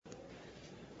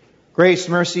Grace,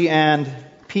 mercy, and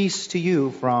peace to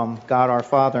you from God our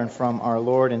Father and from our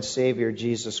Lord and Savior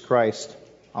Jesus Christ.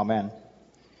 Amen.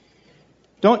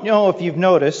 Don't know if you've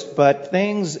noticed, but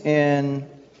things in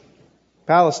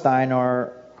Palestine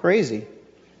are crazy.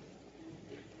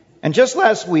 And just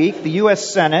last week, the U.S.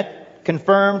 Senate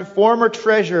confirmed former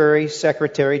Treasury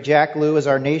Secretary Jack Lew as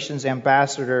our nation's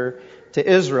ambassador to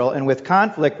Israel. And with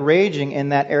conflict raging in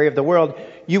that area of the world,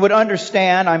 you would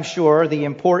understand, I'm sure, the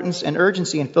importance and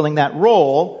urgency in filling that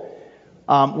role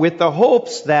with the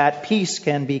hopes that peace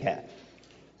can be had.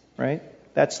 Right?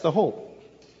 That's the hope.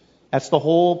 That's the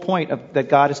whole point that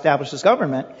God establishes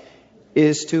government,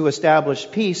 is to establish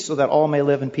peace so that all may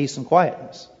live in peace and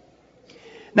quietness.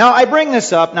 Now, I bring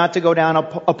this up not to go down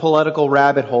a political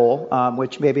rabbit hole,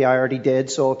 which maybe I already did,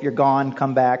 so if you're gone,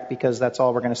 come back, because that's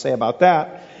all we're going to say about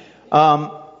that.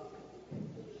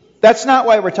 That's not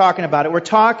why we're talking about it. We're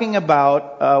talking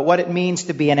about what it means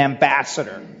to be an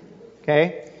ambassador.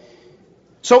 Okay?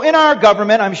 So in our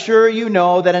government, I'm sure you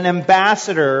know that an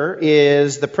ambassador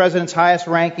is the president's highest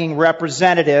ranking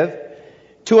representative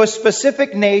to a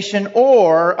specific nation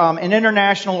or an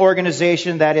international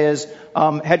organization that is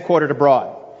headquartered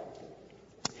abroad.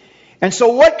 And so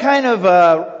what kind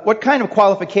of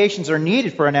qualifications are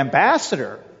needed for an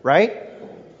ambassador, right?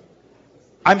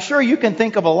 I'm sure you can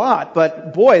think of a lot,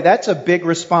 but boy, that's a big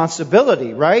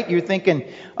responsibility, right? You're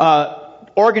thinking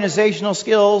organizational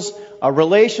skills,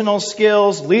 relational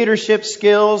skills, leadership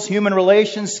skills, human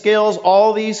relations skills,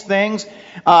 all these things.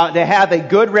 They have a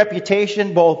good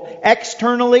reputation both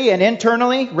externally and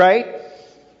internally, right?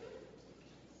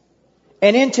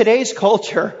 And in today's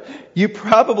culture, you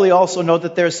probably also know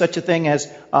that there's such a thing as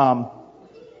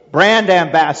brand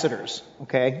ambassadors,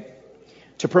 okay,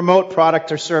 to promote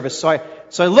product or service.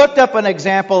 So I looked up an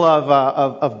example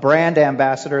of brand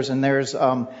ambassadors, and there's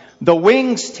the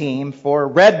Wings team for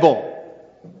Red Bull.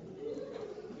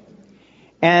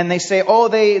 And they say,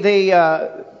 they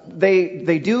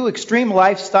do extreme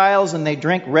lifestyles and they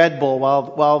drink Red Bull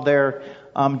while they're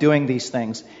doing these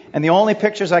things. And the only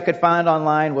pictures I could find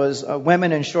online was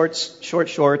women in short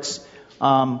shorts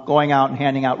going out and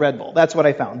handing out Red Bull. That's what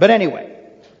I found. But anyway,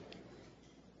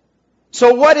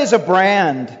 so what is a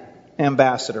brand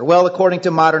ambassador? Well, according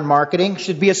to modern marketing,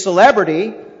 should be a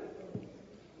celebrity,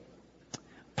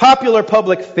 popular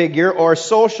public figure, or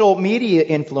social media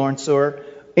influencer,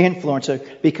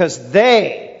 because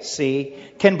they, see,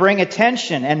 can bring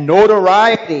attention and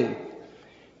notoriety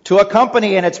to a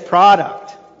company and its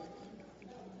product.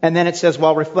 And then it says,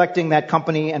 while reflecting that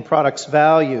company and product's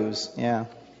values. Yeah.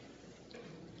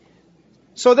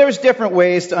 So there's different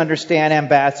ways to understand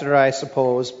ambassador, I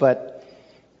suppose, but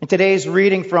in today's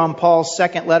reading from Paul's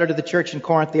second letter to the church in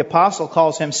Corinth, the apostle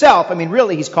calls himself,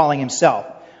 really he's calling himself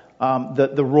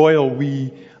the royal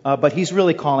we, but he's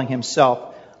really calling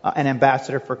himself an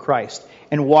ambassador for Christ.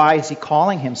 And why is he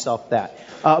calling himself that?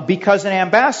 Because an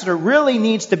ambassador really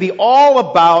needs to be all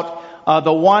about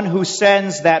the one who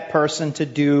sends that person to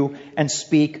do and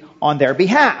speak on their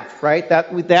behalf, right?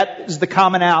 That is the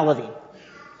commonality.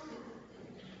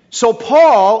 So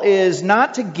Paul is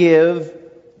not to give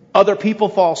other people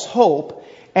false hope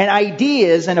and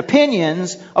ideas and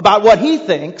opinions about what he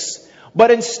thinks,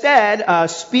 but instead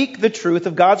speak the truth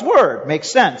of God's Word. Makes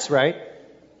sense, right?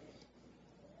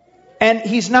 And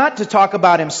he's not to talk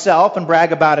about himself and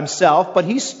brag about himself, but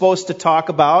he's supposed to talk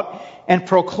about and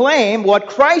proclaim what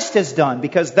Christ has done,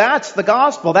 because that's the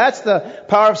gospel. That's the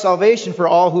power of salvation for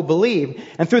all who believe.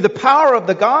 And through the power of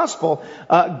the gospel,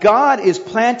 God is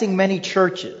planting many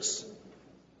churches,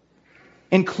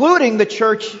 including the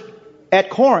church at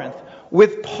Corinth,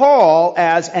 with Paul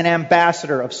as an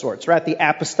ambassador of sorts, right? The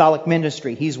apostolic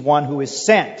ministry. He's one who is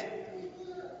sent.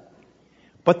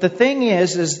 But the thing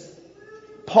is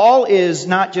Paul is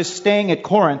not just staying at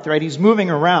Corinth, right? He's moving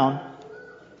around.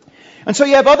 And so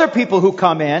you have other people who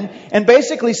come in and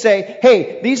basically say,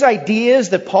 hey, these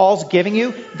ideas that Paul's giving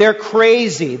you, they're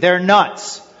crazy, they're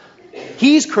nuts.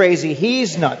 He's crazy,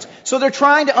 he's nuts. So they're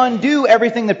trying to undo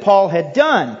everything that Paul had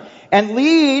done and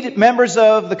lead members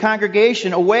of the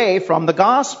congregation away from the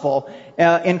gospel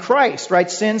in Christ, right?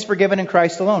 Sins forgiven in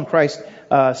Christ alone. Christ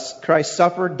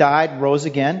suffered, died, rose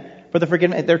again for the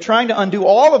forgiveness. They're trying to undo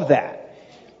all of that.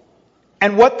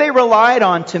 And what they relied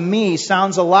on, to me,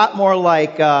 sounds a lot more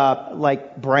like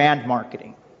brand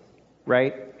marketing,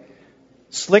 right?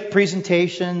 Slick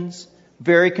presentations,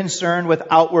 very concerned with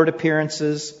outward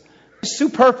appearances,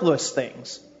 superfluous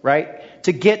things, right?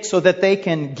 To get so that they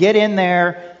can get in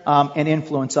there and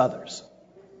influence others.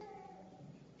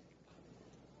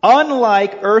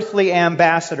 Unlike earthly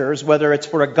ambassadors, whether it's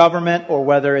for a government or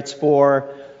whether it's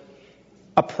for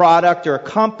a product or a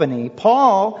company,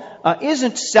 Paul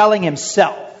isn't selling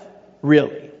himself,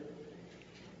 really.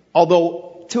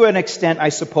 Although, to an extent, I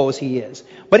suppose he is.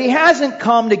 But he hasn't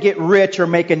come to get rich or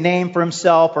make a name for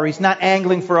himself, or he's not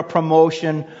angling for a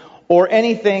promotion or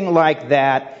anything like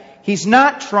that. He's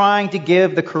not trying to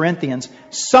give the Corinthians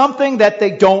something that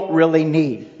they don't really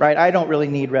need, right? I don't really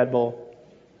need Red Bull.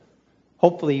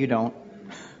 Hopefully you don't.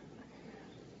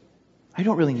 I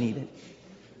don't really need it.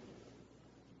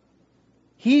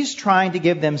 He's trying to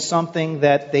give them something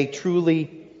that they truly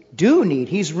do need.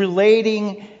 He's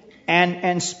relating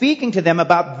and speaking to them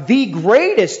about the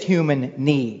greatest human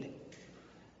need.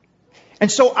 And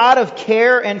so out of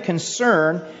care and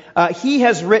concern, he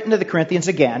has written to the Corinthians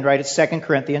again, right? It's 2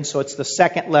 Corinthians, so it's the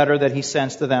second letter that he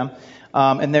sends to them.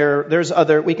 And there's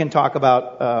other, we can talk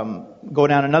about, go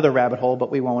down another rabbit hole, but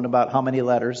we won't, about how many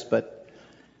letters. But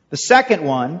the second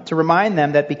one, to remind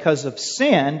them that because of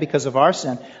sin, because of our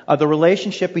sin, the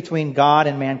relationship between God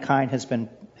and mankind has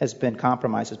been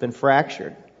compromised, has been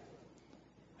fractured.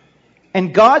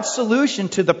 And God's solution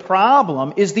to the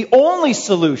problem is the only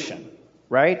solution,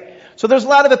 right? So there's a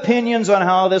lot of opinions on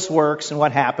how this works and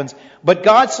what happens, but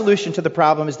God's solution to the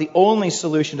problem is the only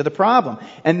solution to the problem.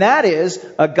 And that is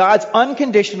God's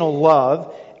unconditional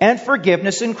love and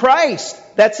forgiveness in Christ.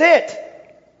 That's it,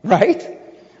 right?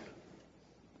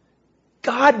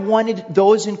 God wanted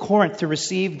those in Corinth to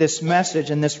receive this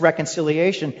message and this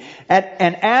reconciliation.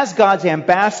 And as God's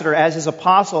ambassador, as his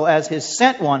apostle, as his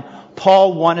sent one,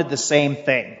 Paul wanted the same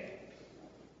thing.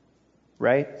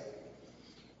 Right?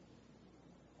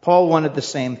 Paul wanted the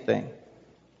same thing.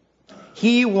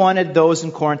 He wanted those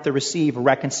in Corinth to receive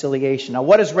reconciliation. Now,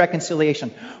 what is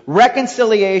reconciliation?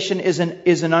 Reconciliation is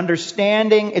an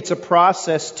understanding, it's a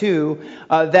process too,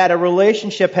 that a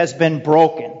relationship has been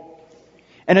broken.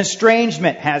 An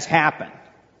estrangement has happened.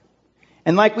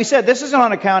 And like we said, this isn't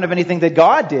on account of anything that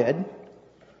God did.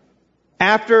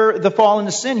 After the fall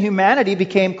into sin, humanity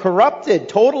became corrupted,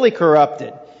 totally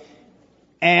corrupted.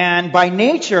 And by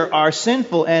nature are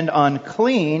sinful and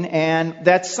unclean. And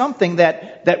that's something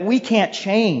that we can't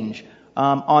change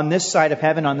on this side of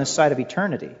heaven, on this side of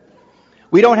eternity.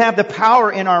 We don't have the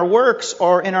power in our works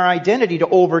or in our identity to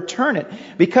overturn it.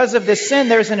 Because of this sin,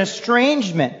 there's an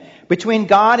estrangement between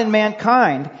God and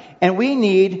mankind, and we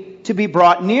need to be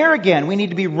brought near again. We need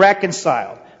to be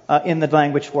reconciled in the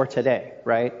language for today,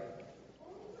 right?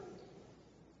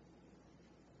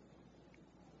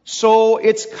 So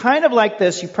it's kind of like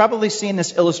this. You've probably seen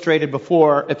this illustrated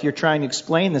before if you're trying to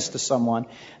explain this to someone,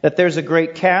 that there's a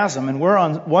great chasm and we're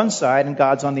on one side and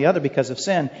God's on the other because of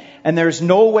sin, and there's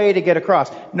no way to get across.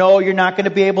 No, you're not going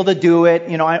to be able to do it.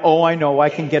 You know, I know I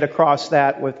can get across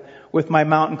that with my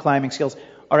mountain climbing skills.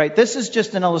 All right, this is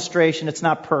just an illustration. It's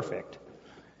not perfect.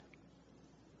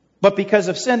 But because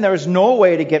of sin, there is no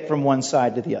way to get from one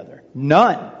side to the other.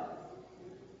 None.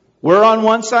 We're on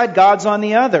one side, God's on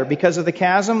the other. Because of the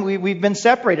chasm, we've been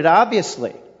separated,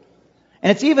 obviously.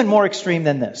 And it's even more extreme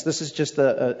than this. This is just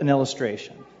an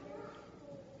illustration.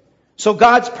 So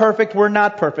God's perfect, we're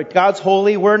not perfect. God's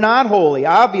holy, we're not holy.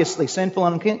 Obviously, sinful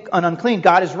and unclean.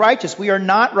 God is righteous, we are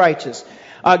not righteous.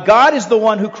 God is the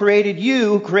one who created you,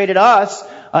 who created us,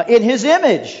 in His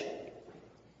image.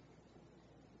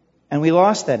 And we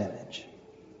lost that image.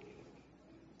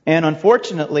 And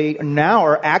unfortunately, now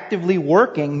are actively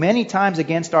working many times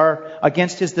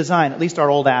against His design. At least our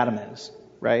old Adam is,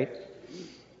 right?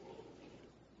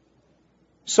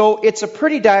 So it's a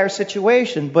pretty dire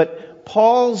situation, but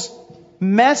Paul's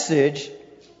message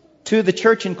to the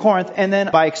church in Corinth, and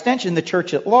then by extension the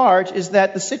church at large, is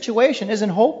that the situation isn't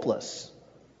hopeless.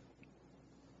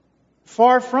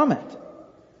 Far from it.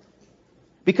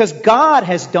 Because God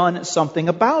has done something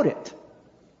about it.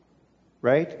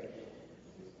 Right?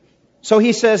 So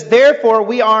he says, therefore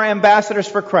we are ambassadors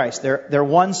for Christ. They're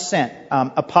one sent,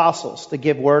 apostles to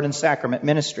give word and sacrament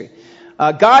ministry.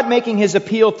 God making His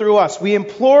appeal through us. We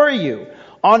implore you,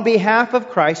 on behalf of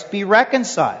Christ, be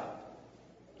reconciled.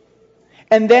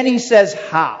 And then he says,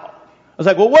 how? I was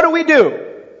like, well, what do we do?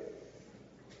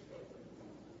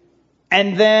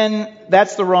 And then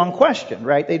that's the wrong question,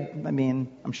 right?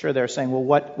 I'm sure they're saying, well,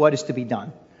 what is to be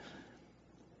done?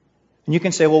 And you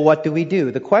can say, well, what do we do?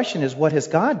 The question is, what has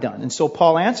God done? And so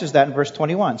Paul answers that in verse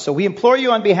 21. So we implore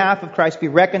you on behalf of Christ, be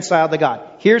reconciled to God.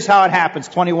 Here's how it happens,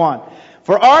 21.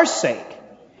 For our sake,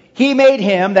 He made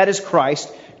Him, that is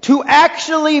Christ, to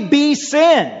actually be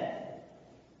sin.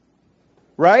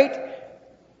 Right?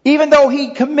 Even though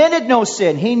He committed no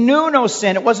sin, He knew no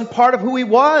sin, it wasn't part of who He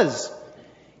was.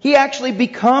 He actually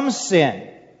becomes sin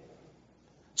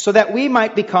so that we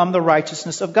might become the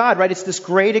righteousness of God, right? It's this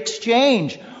great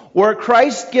exchange where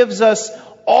Christ gives us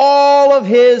all of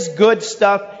His good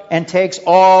stuff and takes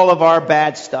all of our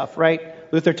bad stuff, right?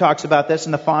 Luther talks about this,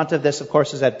 and the font of this, of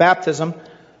course, is at baptism.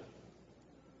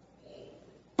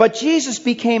 But Jesus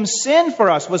became sin for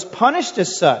us, was punished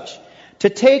as such, to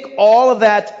take all of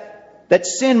that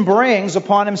sin brings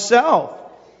upon Himself.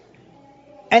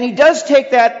 And He does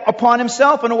take that upon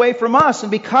Himself and away from us.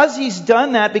 And because He's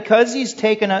done that, because He's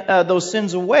taken those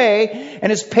sins away and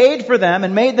has paid for them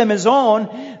and made them His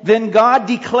own, then God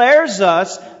declares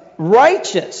us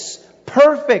righteous,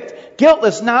 perfect,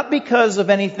 guiltless, not because of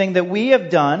anything that we have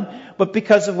done, but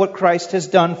because of what Christ has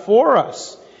done for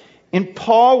us. And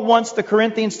Paul wants the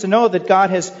Corinthians to know that God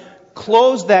has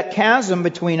closed that chasm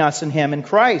between us and Him in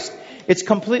Christ. It's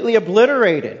completely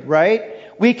obliterated,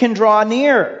 right? We can draw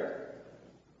near.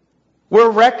 We're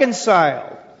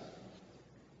reconciled.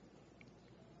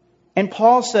 And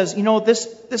Paul says,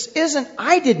 this isn't,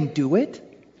 I didn't do it.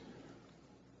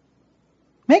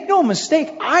 Make no mistake,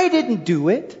 I didn't do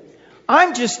it.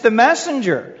 I'm just the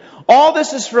messenger. All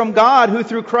this is from God, who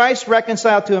through Christ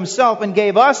reconciled to Himself and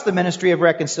gave us the ministry of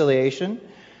reconciliation.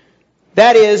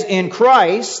 That is, in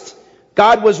Christ,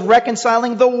 God was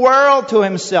reconciling the world to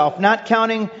Himself, not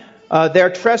counting their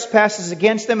trespasses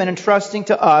against them, and entrusting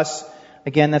to us,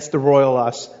 again, that's the royal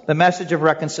us, the message of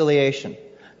reconciliation.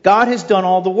 God has done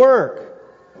all the work.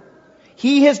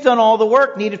 He has done all the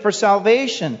work needed for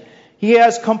salvation. He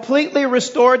has completely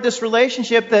restored this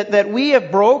relationship that we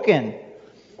have broken.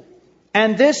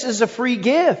 And this is a free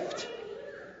gift.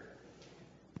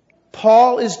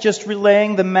 Paul is just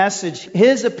relaying the message.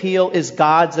 His appeal is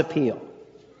God's appeal.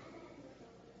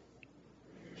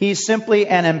 He's simply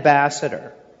an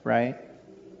ambassador, right?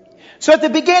 So at the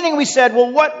beginning we said,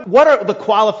 well, what are the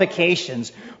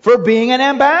qualifications for being an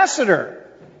ambassador?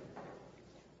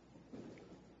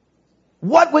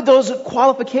 What would those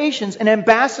qualifications, an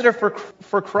ambassador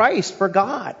for Christ, for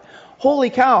God? Holy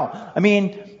cow. I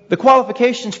mean, the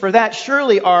qualifications for that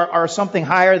surely are something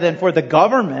higher than for the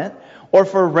government or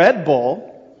for Red Bull.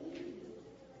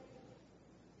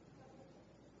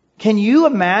 Can you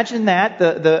imagine that,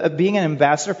 the being an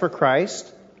ambassador for Christ?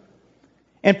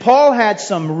 And Paul had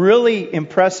some really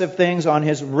impressive things on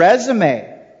his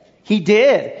resume. He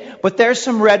did. But there's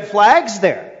some red flags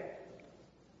there.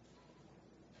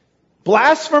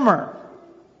 Blasphemer,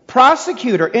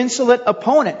 prosecutor, insolent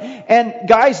opponent. And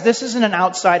guys, this isn't an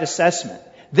outside assessment.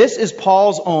 This is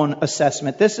Paul's own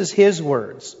assessment. This is his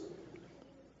words.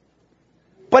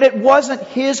 But it wasn't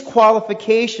his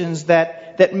qualifications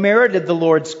that merited the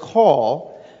Lord's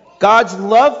call. God's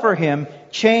love for him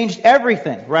changed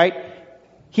everything, right?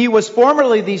 He was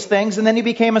formerly these things, and then he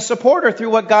became a supporter through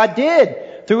what God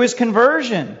did, through his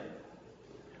conversion.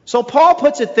 So Paul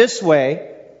puts it this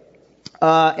way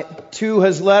to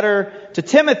his letter to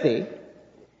Timothy.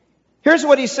 Here's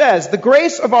what he says: the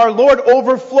grace of our Lord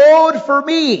overflowed for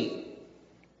me.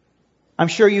 I'm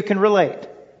sure you can relate.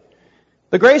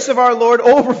 The grace of our Lord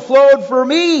overflowed for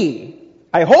me.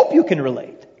 I hope you can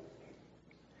relate.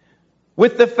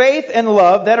 With the faith and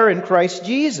love that are in Christ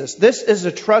Jesus. This is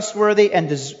a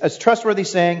trustworthy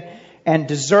saying and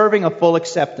deserving of full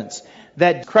acceptance.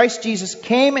 That Christ Jesus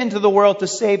came into the world to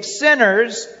save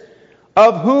sinners,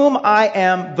 of whom I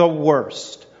am the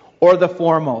worst or the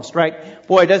foremost, right?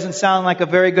 Boy, it doesn't sound like a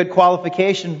very good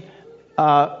qualification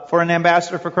for an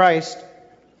ambassador for Christ.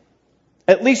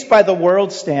 At least by the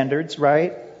world's standards,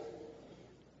 right?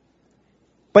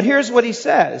 But here's what he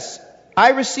says.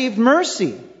 I received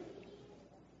mercy.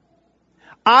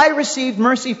 I received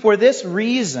mercy for this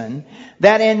reason,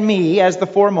 that in me, as the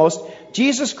foremost,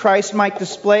 Jesus Christ might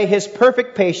display His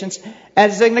perfect patience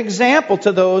as an example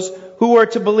to those who are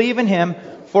to believe in Him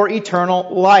for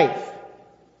eternal life.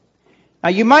 Now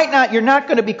you're not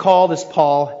going to be called as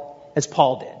Paul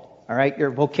did. All right?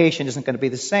 Your vocation isn't going to be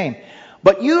the same.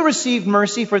 But you received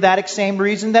mercy for that same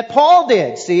reason that Paul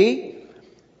did, see?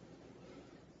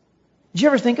 Did you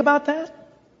ever think about that?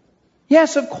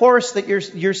 Yes, of course that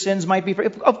your sins might be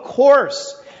forgiven. Of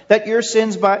course that your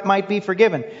sins might be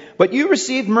forgiven. But you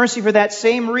received mercy for that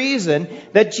same reason,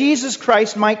 that Jesus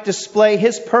Christ might display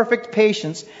His perfect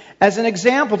patience as an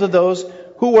example to those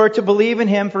who were to believe in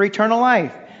Him for eternal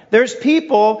life. There's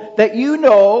people that you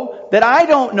know, that I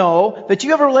don't know, that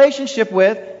you have a relationship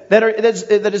with, that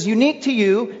is unique to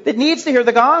you, that needs to hear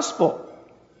the gospel.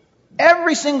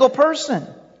 Every single person.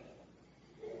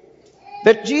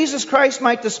 That Jesus Christ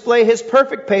might display His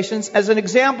perfect patience as an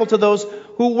example to those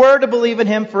who were to believe in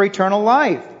Him for eternal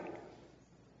life.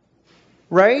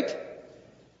 Right?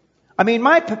 I mean,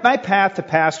 my path to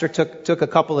pastor took a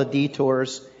couple of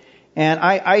detours, and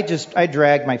I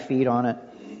dragged my feet on it.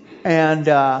 And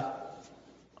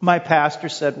my pastor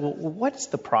said, well, what's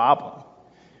the problem?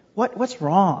 What's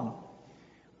wrong?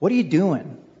 What are you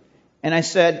doing? And I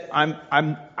said,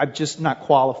 I'm just not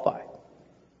qualified.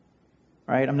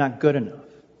 Right? I'm not good enough.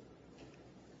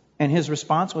 And his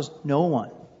response was, no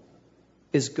one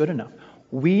is good enough.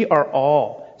 We are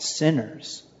all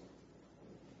sinners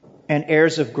and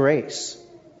heirs of grace.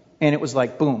 And it was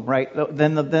like, boom, right?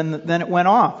 Then it went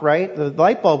off, right? The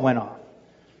light bulb went off.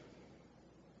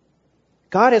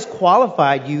 God has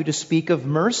qualified you to speak of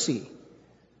mercy.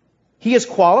 He has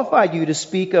qualified you to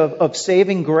speak of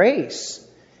saving grace.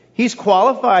 He's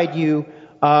qualified you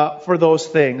for those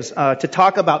things, to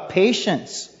talk about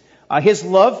patience, His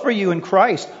love for you in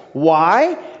Christ.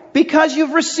 Why? Because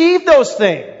you've received those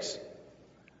things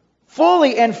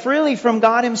fully and freely from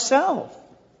God Himself.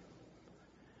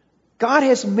 God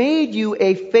has made you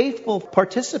a faithful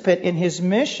participant in His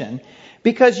mission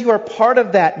because you are part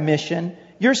of that mission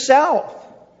yourself.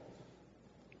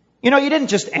 You didn't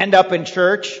just end up in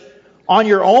church on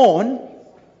your own.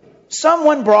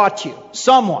 Someone brought you.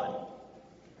 Someone.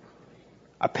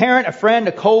 A parent, a friend,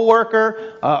 a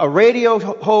coworker, a radio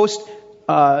host,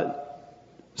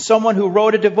 someone who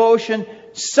wrote a devotion.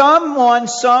 Someone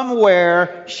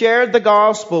somewhere shared the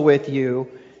gospel with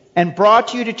you and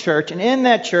brought you to church. And in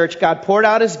that church, God poured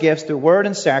out His gifts through word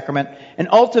and sacrament. And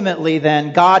ultimately,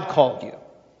 then, God called you.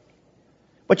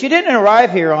 But you didn't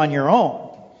arrive here on your own.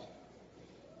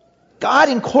 God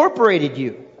incorporated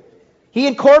you. He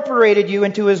incorporated you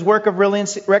into His work of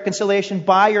reconciliation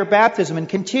by your baptism and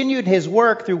continued His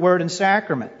work through word and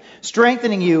sacrament,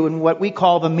 strengthening you in what we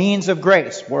call the means of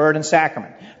grace, word and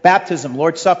sacrament, baptism,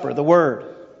 Lord's Supper, the Word.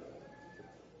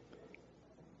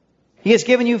 He has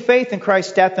given you faith in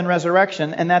Christ's death and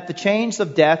resurrection, and that the chains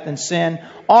of death and sin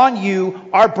on you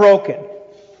are broken.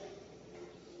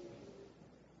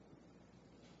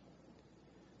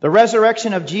 The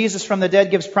resurrection of Jesus from the dead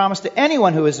gives promise to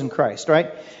anyone who is in Christ,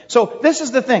 right? So this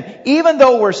is the thing. Even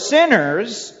though we're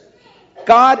sinners,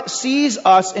 God sees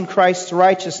us in Christ's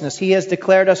righteousness. He has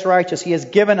declared us righteous. He has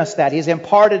given us that. He has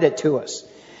imparted it to us.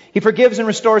 He forgives and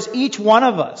restores each one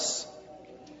of us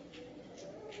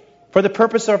for the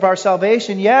purpose of our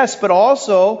salvation, yes, but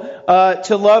also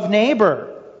to love neighbor.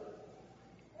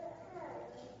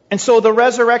 And so the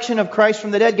resurrection of Christ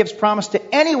from the dead gives promise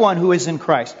to anyone who is in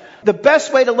Christ. The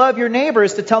best way to love your neighbor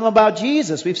is to tell them about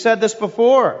Jesus. We've said this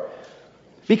before.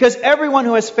 Because everyone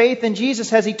who has faith in Jesus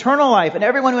has eternal life. And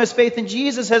everyone who has faith in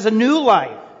Jesus has a new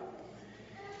life.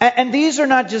 And these are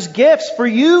not just gifts for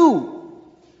you.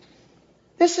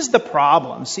 This is the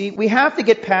problem. See, we have to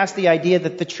get past the idea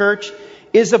that the church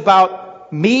is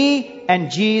about me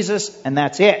and Jesus and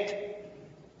that's it.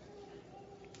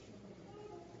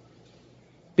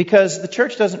 Because the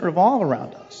church doesn't revolve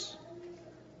around us.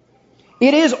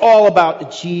 It is all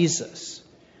about Jesus,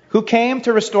 who came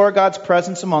to restore God's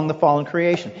presence among the fallen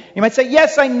creation. You might say,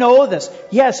 yes, I know this.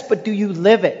 Yes, but do you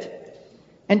live it?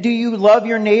 And do you love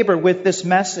your neighbor with this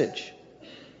message?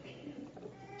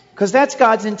 Because that's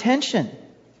God's intention.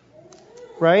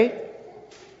 Right?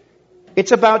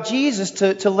 It's about Jesus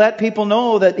to let people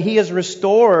know that He has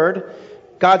restored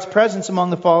God's presence among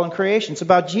the fallen creation. It's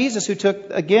about Jesus who took,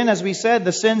 again, as we said,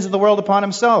 the sins of the world upon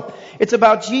Himself. It's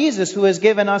about Jesus who has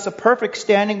given us a perfect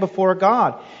standing before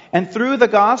God. And through the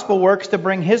gospel works to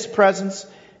bring His presence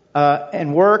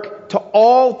and work to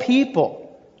all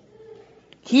people.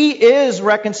 He is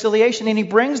reconciliation, and He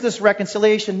brings this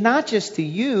reconciliation not just to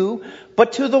you,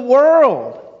 but to the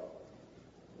world.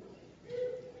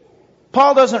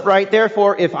 Paul doesn't write,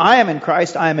 therefore, if I am in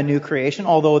Christ, I am a new creation,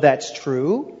 although that's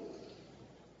true.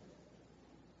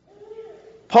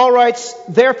 Paul writes,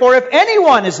 therefore, if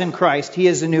anyone is in Christ, he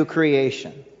is a new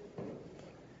creation.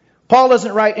 Paul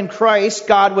doesn't write, in Christ,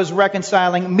 God was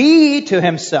reconciling me to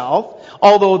Himself,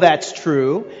 although that's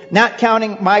true. Not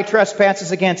counting my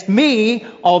trespasses against me,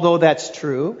 although that's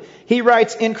true. He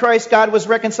writes, in Christ, God was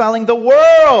reconciling the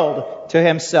world to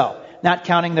Himself, not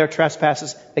counting their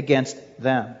trespasses against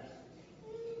them.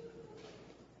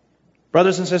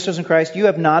 Brothers and sisters in Christ, you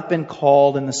have not been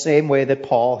called in the same way that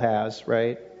Paul has,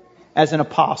 right? As an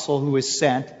apostle who is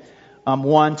sent,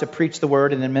 one, to preach the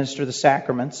word and administer the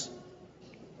sacraments.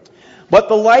 But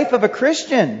the life of a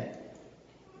Christian,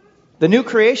 the new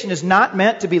creation, is not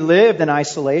meant to be lived in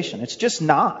isolation. It's just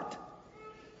not.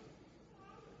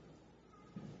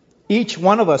 Each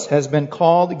one of us has been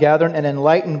called, gathered, and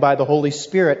enlightened by the Holy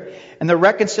Spirit. And the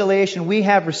reconciliation we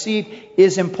have received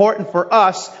is important for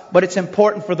us, but it's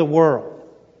important for the world.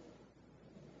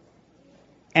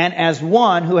 And as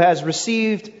one who has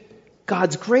received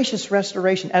God's gracious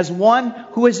restoration, as one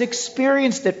who has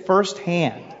experienced it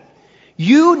firsthand,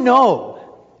 you know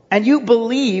and you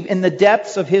believe in the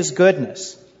depths of His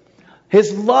goodness.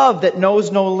 His love that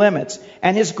knows no limits,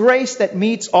 and His grace that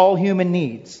meets all human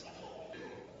needs.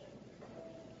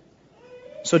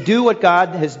 So do what God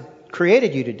has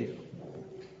created you to do.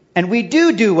 And we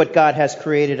do what God has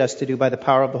created us to do by the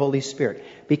power of the Holy Spirit.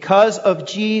 Because of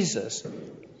Jesus,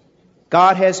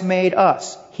 God has made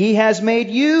us. He has made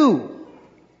you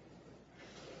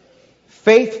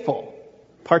faithful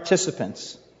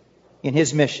participants in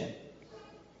His mission.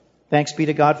 Thanks be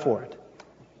to God for it.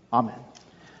 Amen.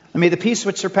 And may the peace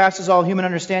which surpasses all human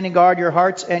understanding guard your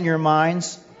hearts and your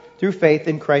minds through faith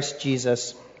in Christ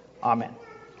Jesus. Amen.